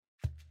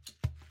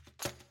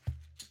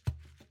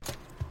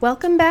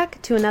Welcome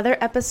back to another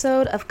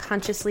episode of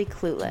Consciously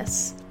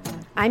Clueless.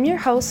 I'm your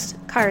host,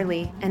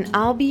 Carly, and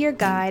I'll be your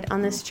guide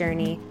on this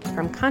journey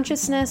from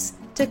consciousness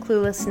to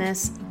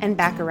cluelessness and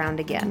back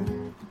around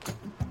again.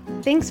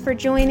 Thanks for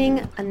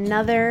joining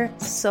another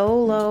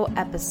solo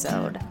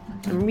episode.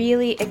 I'm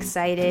really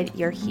excited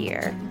you're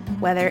here.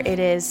 Whether it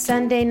is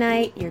Sunday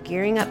night, you're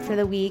gearing up for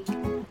the week,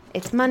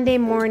 it's Monday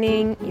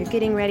morning, you're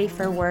getting ready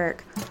for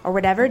work, or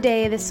whatever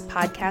day this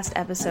podcast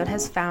episode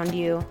has found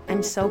you,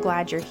 I'm so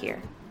glad you're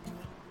here.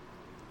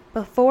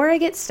 Before I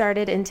get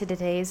started into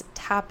today's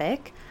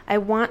topic, I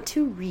want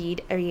to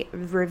read a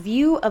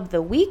review of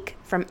the week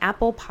from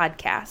Apple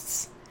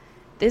Podcasts.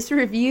 This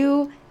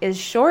review is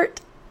short,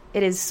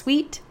 it is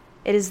sweet,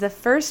 it is the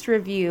first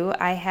review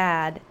I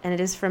had, and it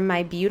is from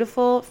my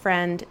beautiful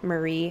friend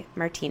Marie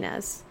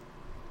Martinez.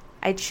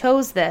 I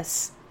chose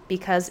this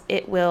because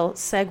it will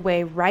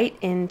segue right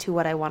into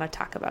what I want to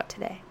talk about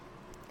today.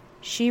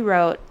 She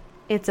wrote,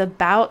 "It's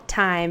about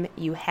time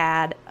you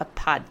had a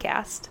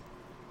podcast."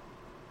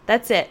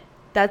 That's it.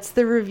 That's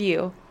the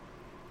review.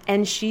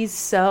 And she's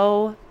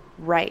so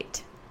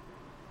right.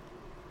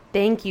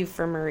 Thank you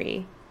for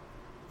Marie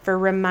for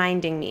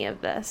reminding me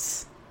of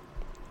this.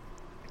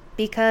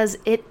 Because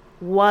it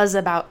was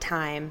about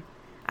time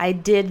I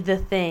did the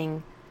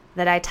thing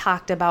that I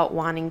talked about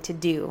wanting to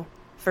do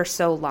for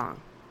so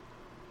long.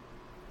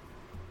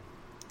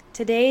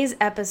 Today's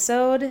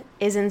episode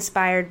is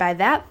inspired by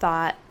that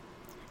thought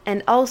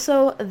and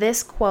also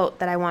this quote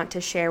that I want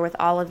to share with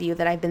all of you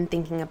that I've been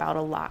thinking about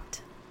a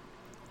lot.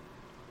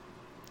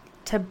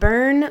 To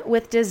burn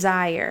with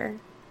desire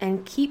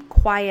and keep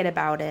quiet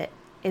about it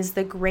is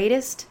the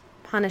greatest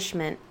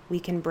punishment we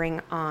can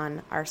bring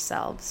on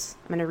ourselves.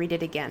 I'm going to read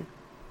it again.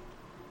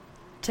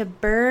 To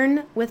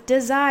burn with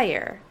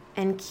desire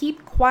and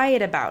keep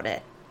quiet about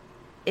it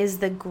is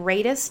the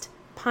greatest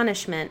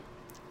punishment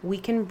we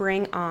can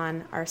bring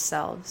on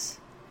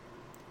ourselves.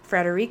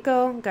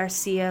 Federico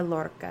Garcia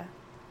Lorca.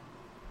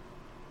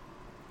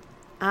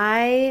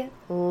 I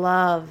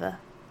love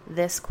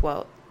this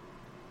quote.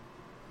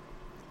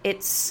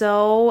 It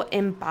so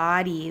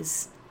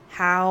embodies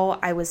how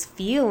I was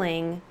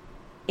feeling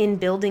in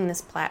building this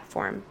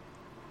platform.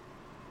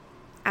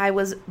 I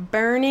was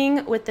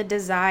burning with the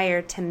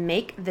desire to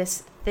make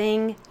this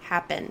thing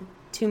happen,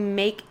 to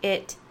make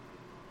it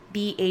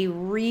be a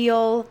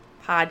real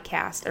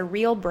podcast, a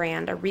real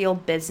brand, a real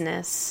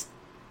business.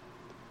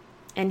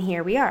 And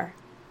here we are.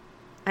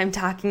 I'm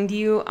talking to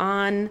you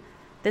on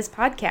this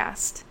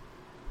podcast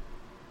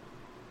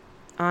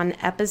on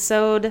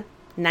episode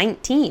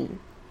 19.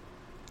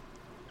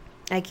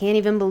 I can't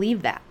even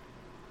believe that.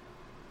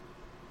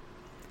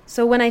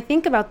 So when I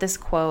think about this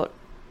quote,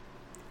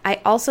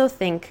 I also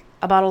think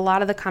about a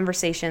lot of the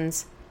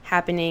conversations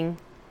happening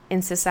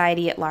in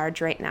society at large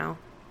right now.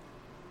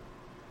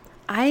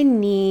 I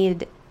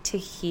need to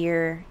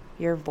hear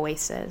your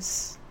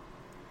voices.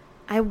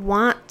 I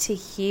want to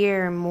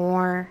hear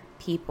more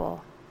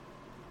people.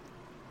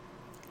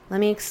 Let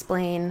me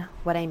explain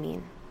what I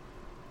mean.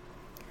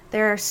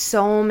 There are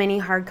so many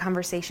hard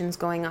conversations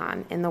going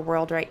on in the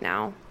world right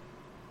now.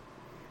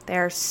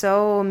 There are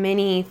so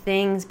many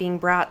things being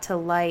brought to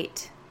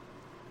light.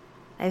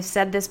 I've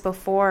said this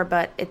before,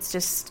 but it's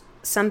just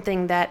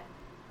something that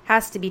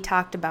has to be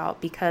talked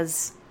about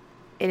because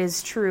it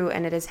is true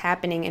and it is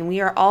happening and we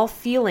are all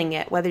feeling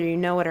it, whether you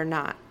know it or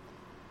not.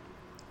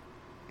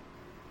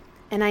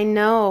 And I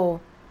know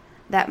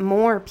that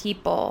more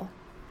people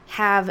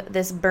have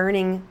this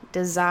burning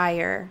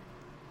desire,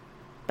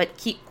 but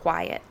keep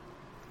quiet.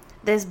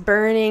 This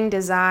burning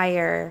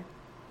desire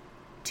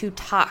to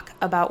talk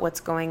about what's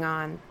going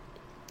on,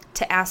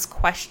 to ask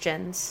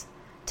questions,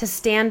 to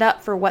stand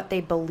up for what they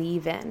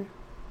believe in,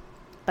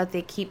 but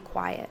they keep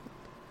quiet.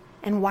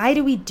 And why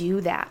do we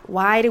do that?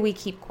 Why do we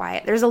keep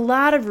quiet? There's a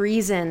lot of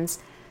reasons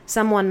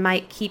someone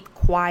might keep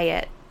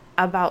quiet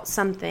about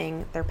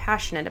something they're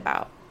passionate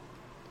about.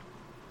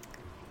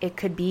 It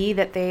could be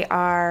that they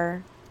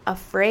are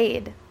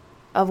afraid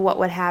of what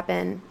would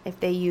happen if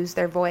they use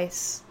their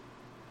voice.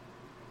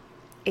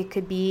 It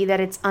could be that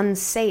it's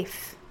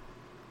unsafe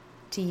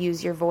to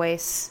use your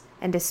voice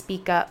and to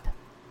speak up.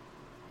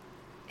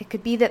 It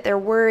could be that they're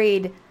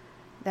worried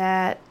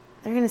that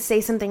they're going to say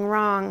something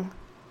wrong.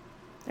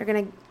 They're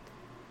going to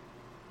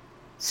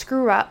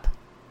screw up.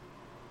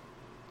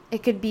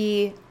 It could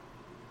be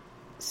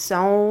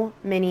so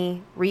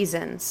many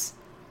reasons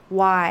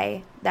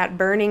why that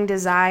burning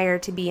desire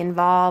to be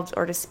involved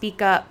or to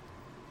speak up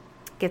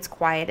gets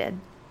quieted.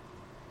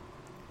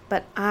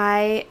 But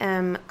I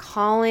am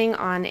calling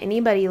on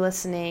anybody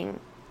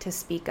listening to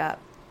speak up.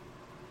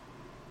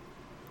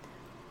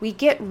 We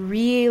get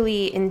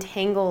really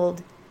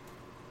entangled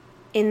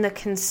in the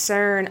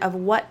concern of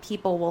what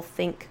people will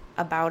think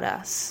about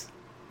us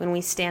when we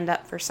stand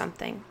up for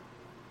something.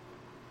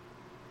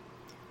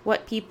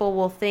 What people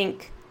will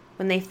think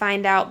when they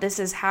find out this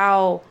is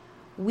how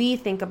we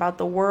think about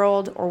the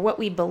world or what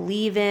we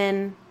believe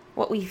in,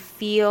 what we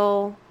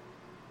feel,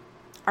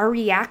 our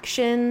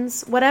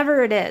reactions,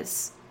 whatever it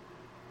is.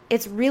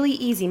 It's really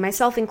easy,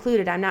 myself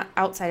included, I'm not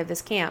outside of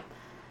this camp,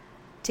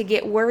 to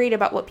get worried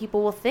about what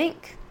people will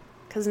think,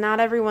 because not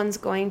everyone's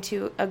going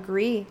to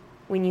agree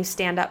when you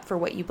stand up for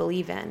what you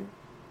believe in.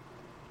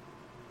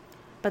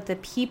 But the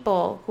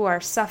people who are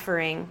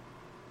suffering,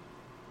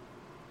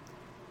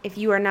 if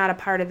you are not a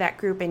part of that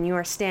group and you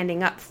are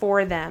standing up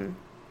for them,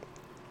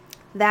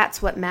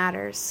 that's what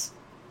matters.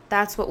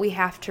 That's what we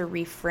have to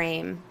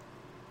reframe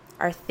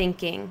our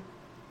thinking.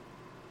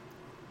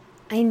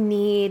 I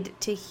need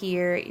to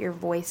hear your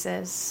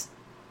voices.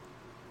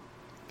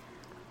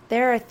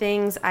 There are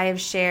things I have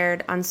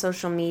shared on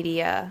social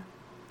media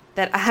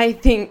that I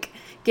think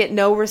get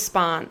no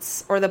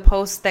response, or the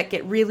posts that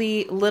get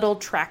really little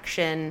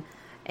traction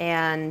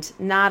and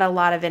not a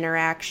lot of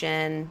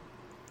interaction.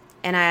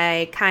 And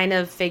I kind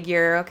of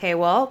figure, okay,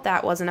 well,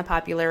 that wasn't a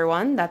popular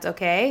one. That's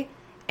okay.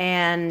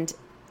 And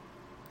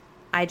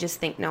I just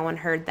think no one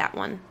heard that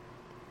one.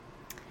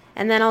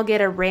 And then I'll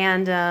get a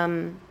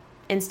random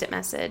instant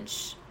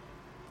message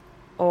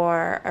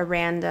or a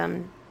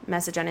random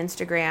message on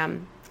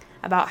Instagram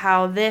about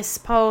how this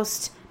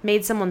post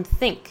made someone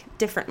think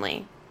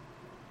differently,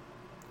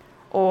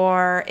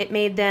 or it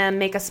made them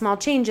make a small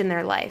change in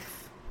their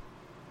life.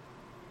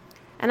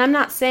 And I'm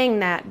not saying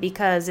that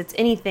because it's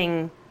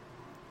anything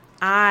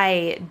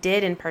I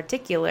did in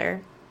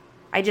particular.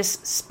 I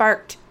just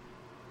sparked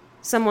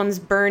someone's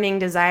burning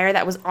desire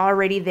that was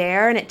already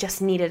there, and it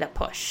just needed a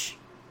push.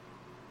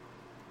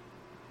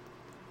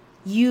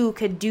 You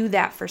could do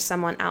that for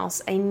someone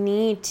else. I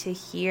need to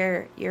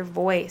hear your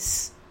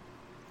voice.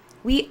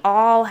 We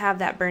all have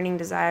that burning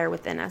desire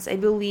within us. I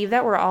believe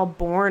that we're all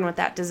born with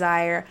that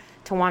desire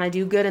to want to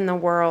do good in the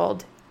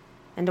world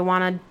and to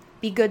want to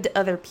be good to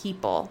other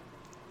people.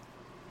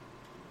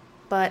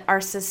 But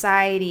our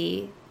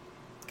society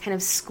kind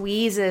of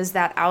squeezes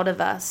that out of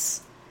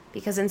us,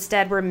 because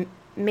instead we're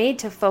made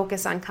to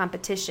focus on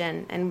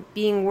competition and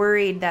being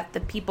worried that the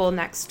people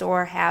next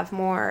door have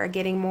more or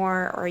getting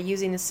more or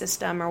using the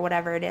system or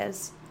whatever it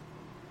is.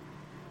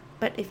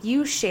 But if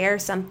you share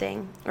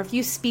something, or if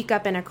you speak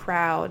up in a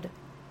crowd,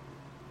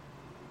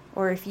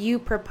 or if you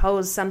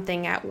propose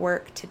something at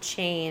work to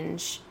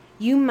change,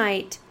 you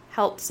might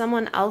help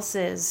someone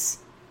else's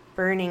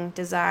burning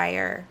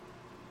desire,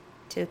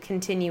 to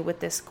continue with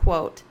this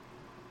quote.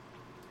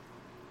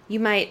 You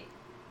might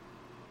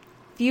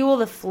fuel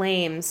the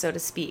flame, so to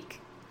speak.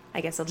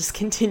 I guess I'll just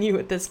continue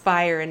with this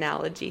fire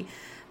analogy.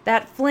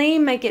 That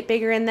flame might get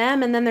bigger in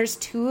them, and then there's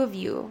two of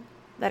you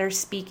that are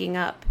speaking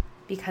up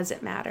because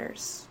it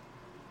matters.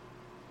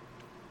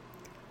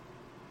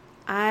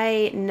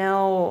 I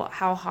know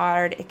how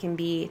hard it can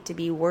be to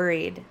be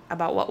worried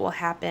about what will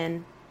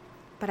happen,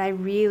 but I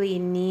really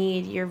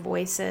need your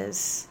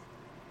voices.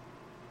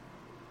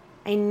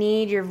 I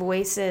need your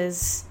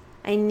voices.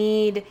 I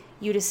need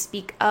you to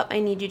speak up. I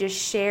need you to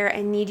share.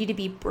 I need you to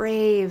be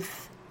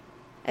brave.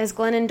 As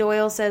Glennon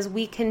Doyle says,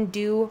 we can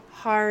do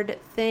hard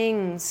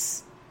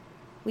things.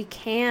 We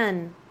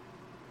can.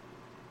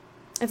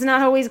 It's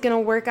not always going to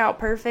work out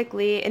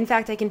perfectly. In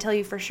fact, I can tell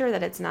you for sure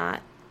that it's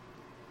not.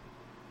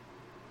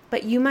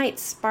 But you might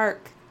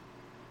spark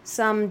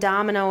some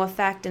domino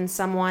effect in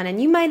someone,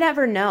 and you might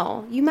never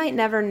know. You might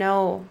never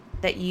know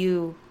that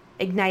you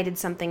ignited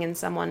something in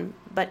someone,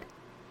 but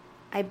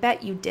I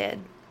bet you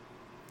did.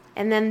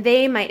 And then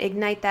they might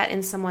ignite that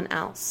in someone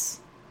else.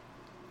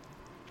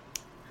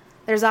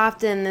 There's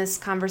often this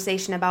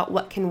conversation about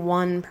what can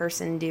one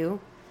person do.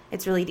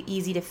 It's really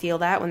easy to feel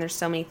that when there's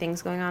so many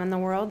things going on in the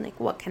world. Like,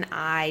 what can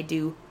I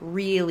do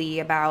really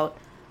about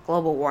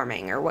global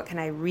warming? Or what can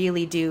I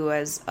really do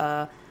as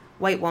a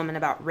white woman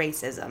about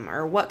racism?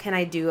 Or what can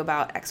I do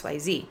about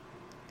XYZ?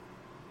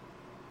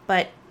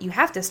 But you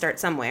have to start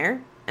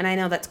somewhere. And I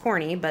know that's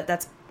corny, but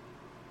that's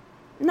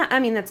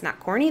not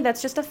corny.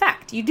 That's just a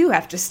fact. You do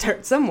have to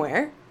start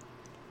somewhere.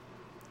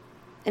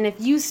 And if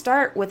you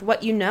start with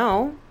what you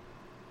know,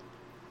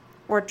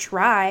 or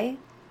try,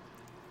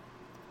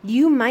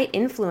 you might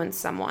influence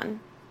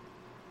someone,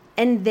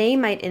 and they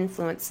might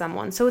influence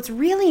someone. So it's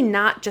really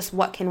not just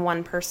what can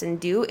one person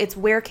do, it's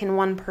where can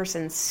one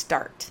person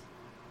start.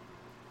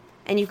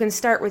 And you can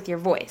start with your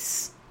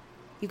voice.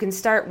 You can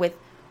start with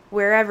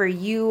wherever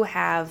you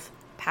have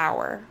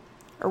power,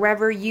 or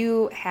wherever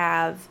you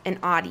have an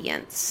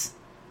audience.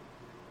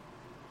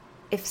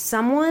 If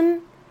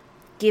someone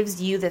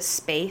gives you the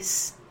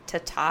space to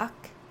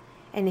talk,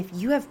 and if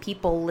you have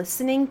people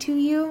listening to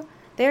you,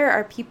 there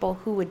are people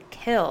who would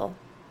kill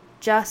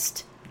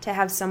just to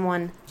have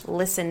someone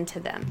listen to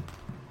them.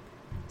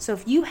 So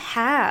if you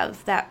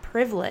have that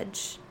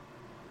privilege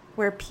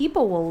where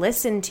people will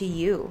listen to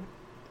you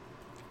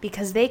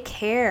because they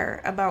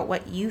care about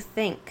what you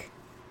think,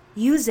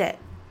 use it.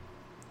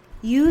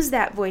 Use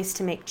that voice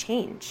to make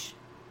change.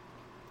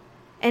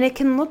 And it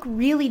can look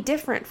really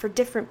different for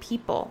different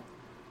people.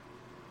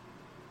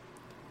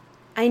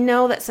 I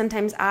know that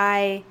sometimes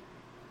I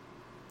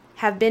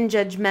have been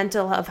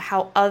judgmental of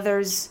how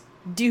others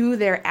do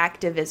their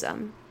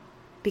activism,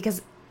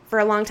 because for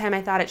a long time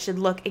I thought it should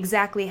look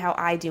exactly how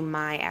I do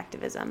my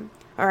activism,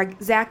 or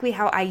exactly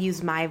how I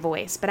use my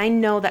voice, but I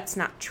know that's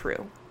not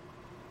true.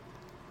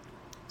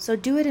 So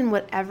do it in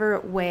whatever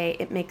way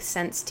it makes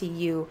sense to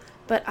you,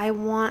 but I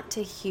want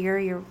to hear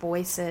your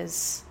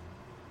voices.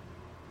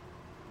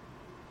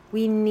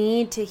 We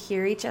need to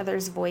hear each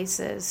other's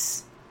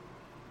voices.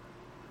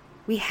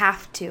 We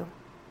have to.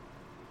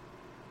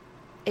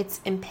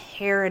 It's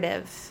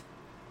imperative.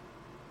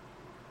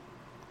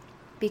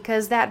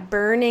 Because that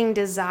burning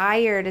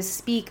desire to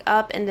speak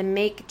up and to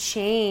make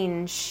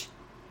change,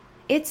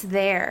 it's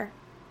there.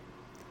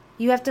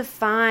 You have to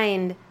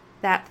find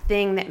that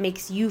thing that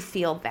makes you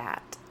feel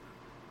that.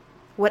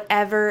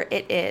 Whatever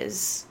it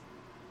is.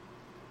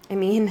 I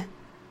mean,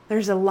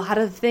 there's a lot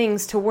of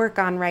things to work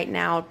on right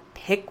now.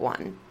 Pick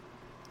one.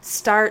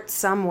 Start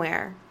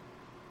somewhere.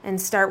 And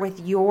start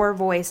with your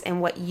voice and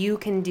what you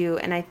can do.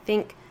 And I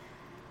think,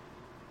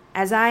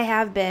 as I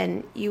have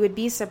been, you would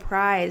be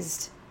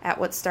surprised at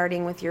what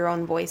starting with your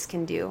own voice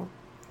can do.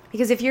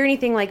 Because if you're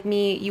anything like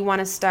me, you want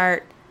to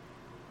start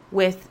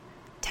with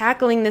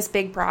tackling this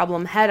big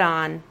problem head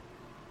on.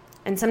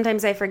 And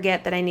sometimes I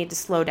forget that I need to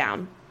slow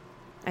down.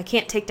 I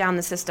can't take down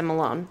the system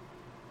alone.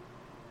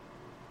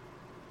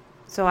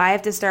 So I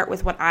have to start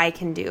with what I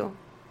can do.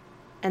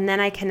 And then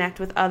I connect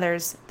with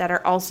others that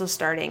are also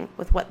starting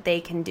with what they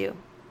can do.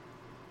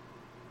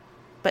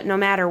 But no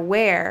matter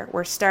where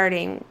we're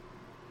starting,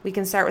 we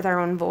can start with our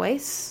own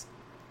voice.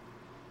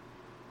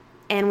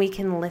 And we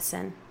can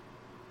listen.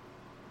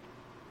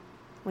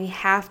 We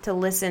have to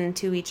listen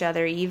to each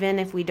other even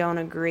if we don't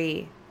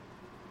agree.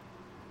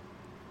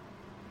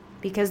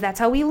 Because that's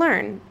how we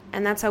learn.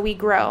 And that's how we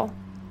grow.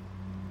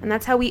 And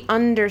that's how we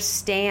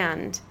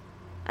understand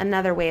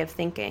another way of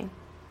thinking.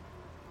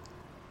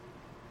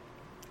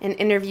 An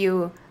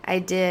interview I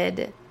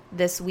did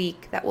this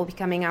week that will be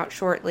coming out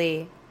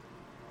shortly.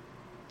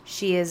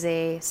 She is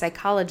a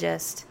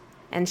psychologist,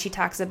 and she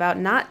talks about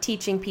not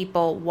teaching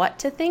people what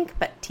to think,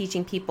 but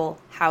teaching people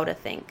how to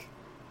think,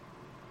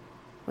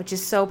 which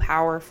is so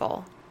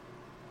powerful.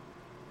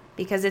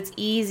 Because it's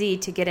easy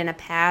to get in a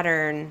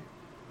pattern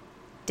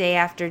day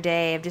after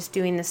day of just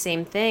doing the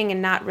same thing and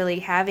not really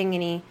having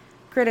any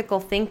critical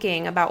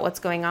thinking about what's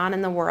going on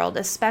in the world,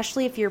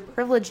 especially if you're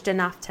privileged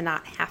enough to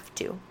not have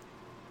to.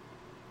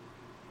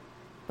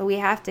 But we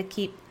have to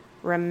keep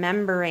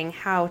remembering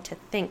how to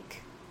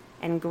think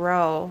and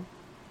grow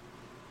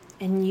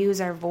and use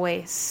our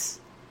voice.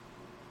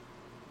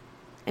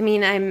 I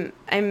mean,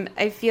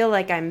 I feel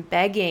like I'm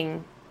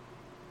begging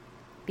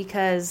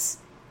because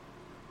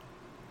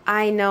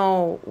I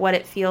know what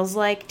it feels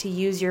like to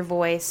use your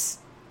voice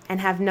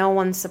and have no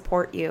one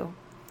support you.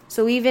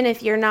 So even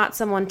if you're not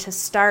someone to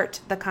start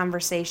the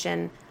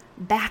conversation,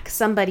 back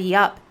somebody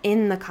up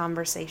in the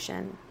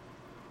conversation.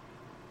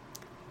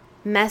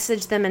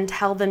 Message them and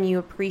tell them you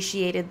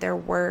appreciated their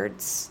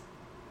words.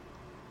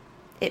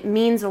 It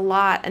means a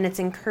lot, and it's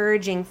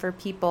encouraging for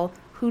people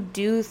who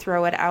do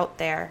throw it out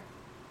there,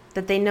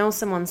 that they know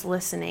someone's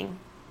listening.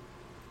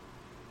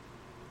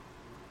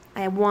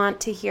 I want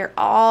to hear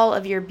all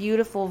of your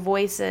beautiful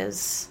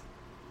voices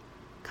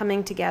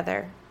coming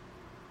together.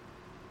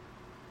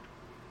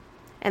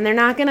 And they're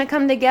not going to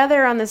come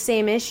together on the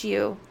same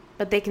issue,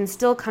 but they can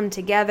still come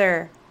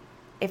together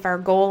if our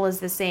goal is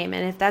the same.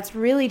 And if that's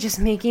really just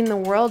making the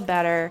world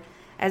better,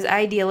 as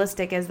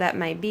idealistic as that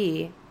might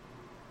be,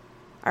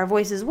 our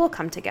voices will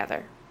come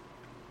together.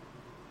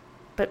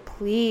 But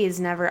please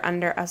never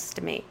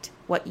underestimate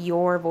what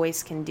your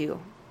voice can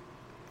do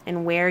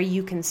and where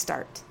you can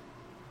start.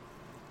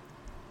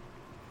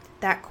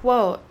 That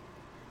quote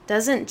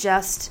doesn't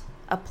just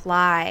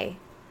apply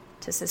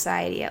to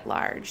society at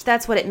large.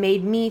 That's what it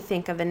made me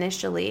think of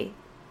initially.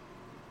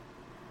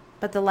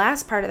 But the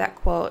last part of that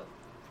quote,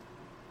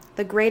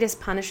 the greatest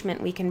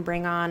punishment we can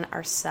bring on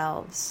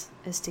ourselves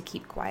is to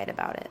keep quiet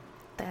about it.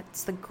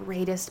 That's the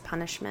greatest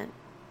punishment.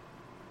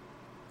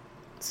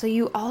 So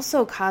you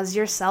also cause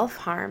yourself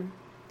harm.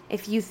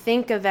 If you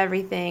think of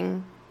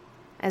everything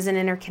as an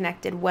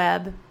interconnected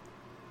web,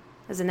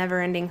 as a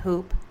never-ending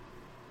hoop,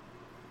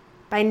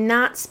 by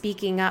not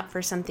speaking up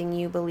for something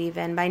you believe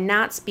in, by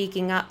not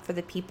speaking up for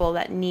the people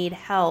that need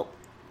help,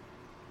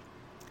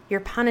 you're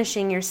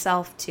punishing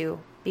yourself too,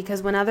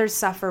 because when others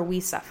suffer,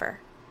 we suffer.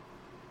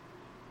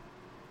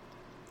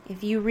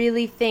 If you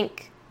really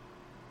think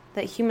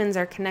that humans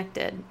are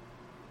connected,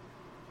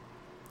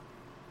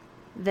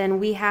 then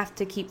we have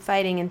to keep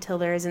fighting until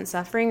there isn't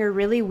suffering, or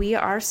really we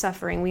are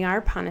suffering. We are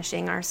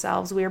punishing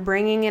ourselves. We are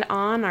bringing it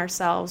on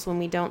ourselves when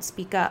we don't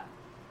speak up.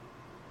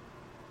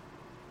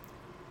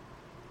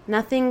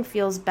 Nothing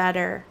feels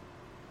better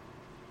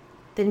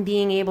than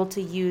being able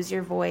to use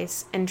your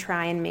voice and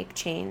try and make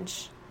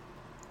change.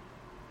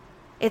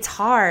 It's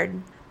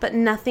hard, but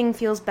nothing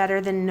feels better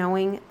than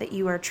knowing that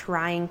you are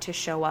trying to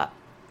show up.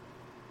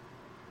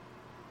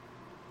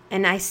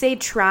 And I say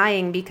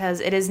trying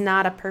because it is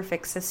not a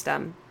perfect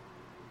system.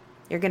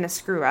 You're going to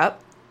screw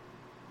up,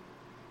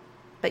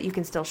 but you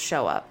can still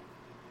show up.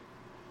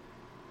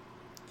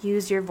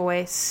 Use your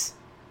voice.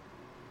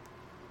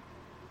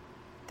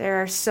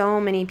 There are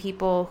so many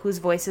people whose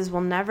voices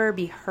will never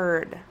be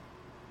heard.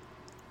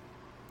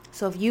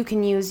 So if you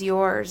can use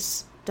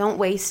yours, don't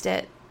waste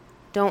it.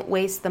 Don't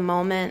waste the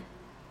moment.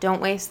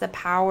 Don't waste the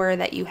power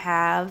that you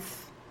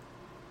have.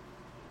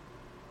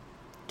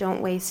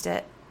 Don't waste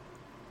it.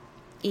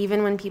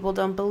 Even when people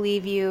don't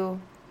believe you,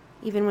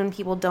 even when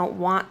people don't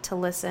want to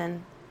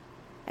listen,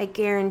 I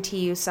guarantee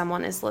you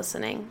someone is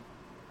listening.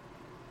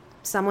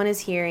 Someone is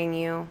hearing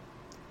you.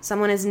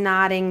 Someone is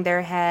nodding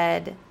their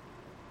head.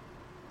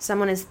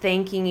 Someone is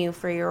thanking you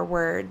for your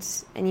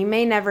words. And you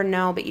may never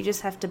know, but you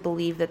just have to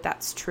believe that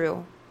that's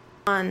true.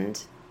 And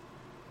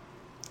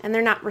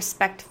they're not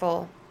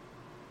respectful,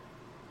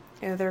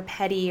 or they're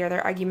petty, or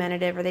they're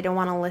argumentative, or they don't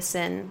want to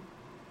listen.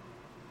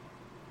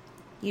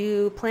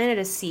 You planted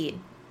a seed.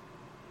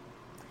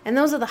 And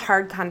those are the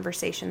hard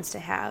conversations to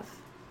have.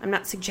 I'm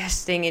not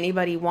suggesting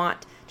anybody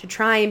want to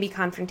try and be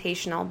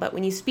confrontational, but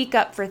when you speak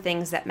up for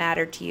things that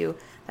matter to you,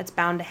 that's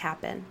bound to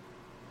happen.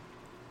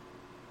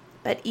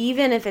 But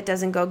even if it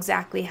doesn't go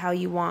exactly how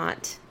you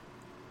want,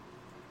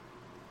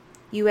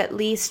 you at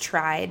least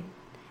tried,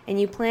 and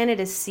you planted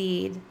a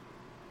seed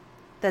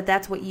that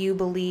that's what you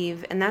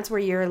believe, and that's where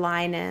your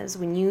line is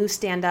when you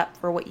stand up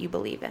for what you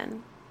believe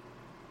in.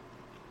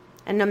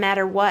 And no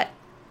matter what,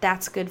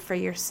 that's good for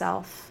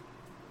yourself.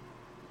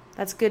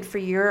 That's good for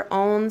your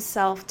own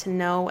self to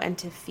know and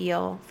to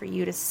feel, for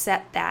you to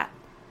set that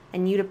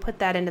and you to put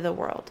that into the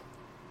world.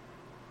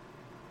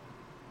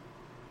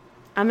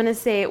 I'm going to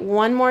say it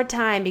one more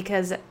time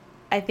because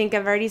I think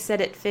I've already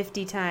said it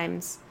 50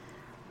 times.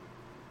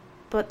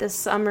 But the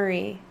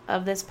summary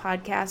of this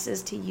podcast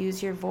is to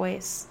use your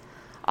voice.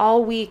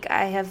 All week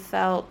I have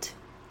felt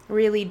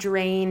really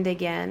drained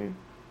again.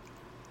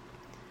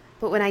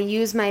 But when I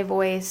use my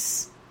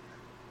voice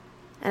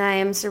and I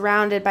am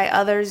surrounded by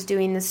others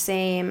doing the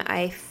same,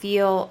 I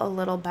feel a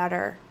little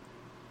better.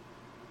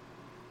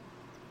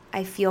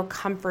 I feel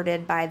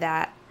comforted by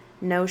that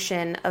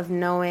notion of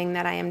knowing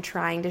that I am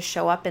trying to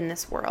show up in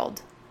this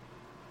world,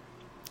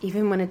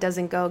 even when it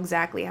doesn't go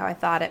exactly how I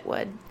thought it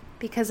would.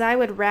 Because I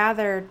would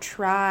rather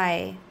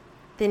try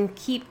than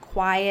keep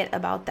quiet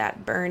about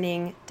that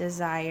burning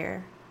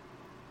desire.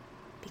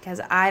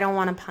 Because I don't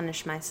want to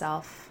punish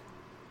myself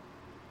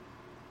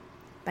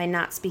by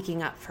not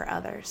speaking up for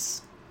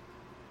others.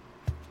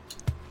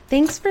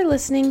 Thanks for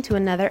listening to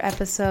another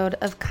episode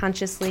of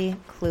Consciously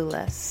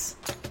Clueless.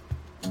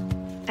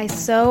 I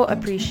so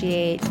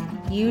appreciate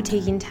you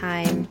taking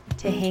time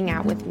to hang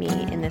out with me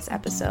in this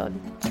episode.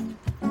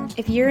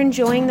 If you're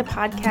enjoying the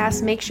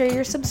podcast, make sure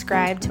you're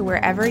subscribed to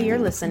wherever you're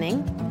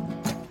listening.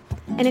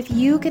 And if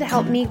you could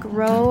help me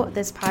grow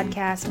this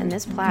podcast and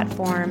this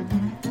platform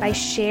by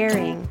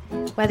sharing,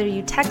 whether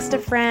you text a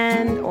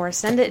friend or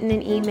send it in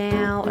an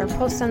email or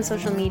post on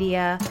social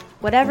media,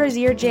 whatever's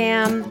your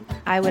jam,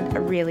 I would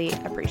really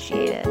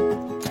appreciate it.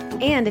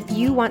 And if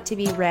you want to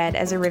be read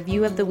as a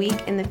review of the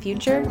week in the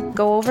future,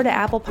 go over to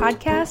Apple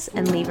Podcasts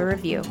and leave a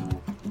review.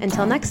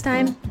 Until next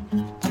time.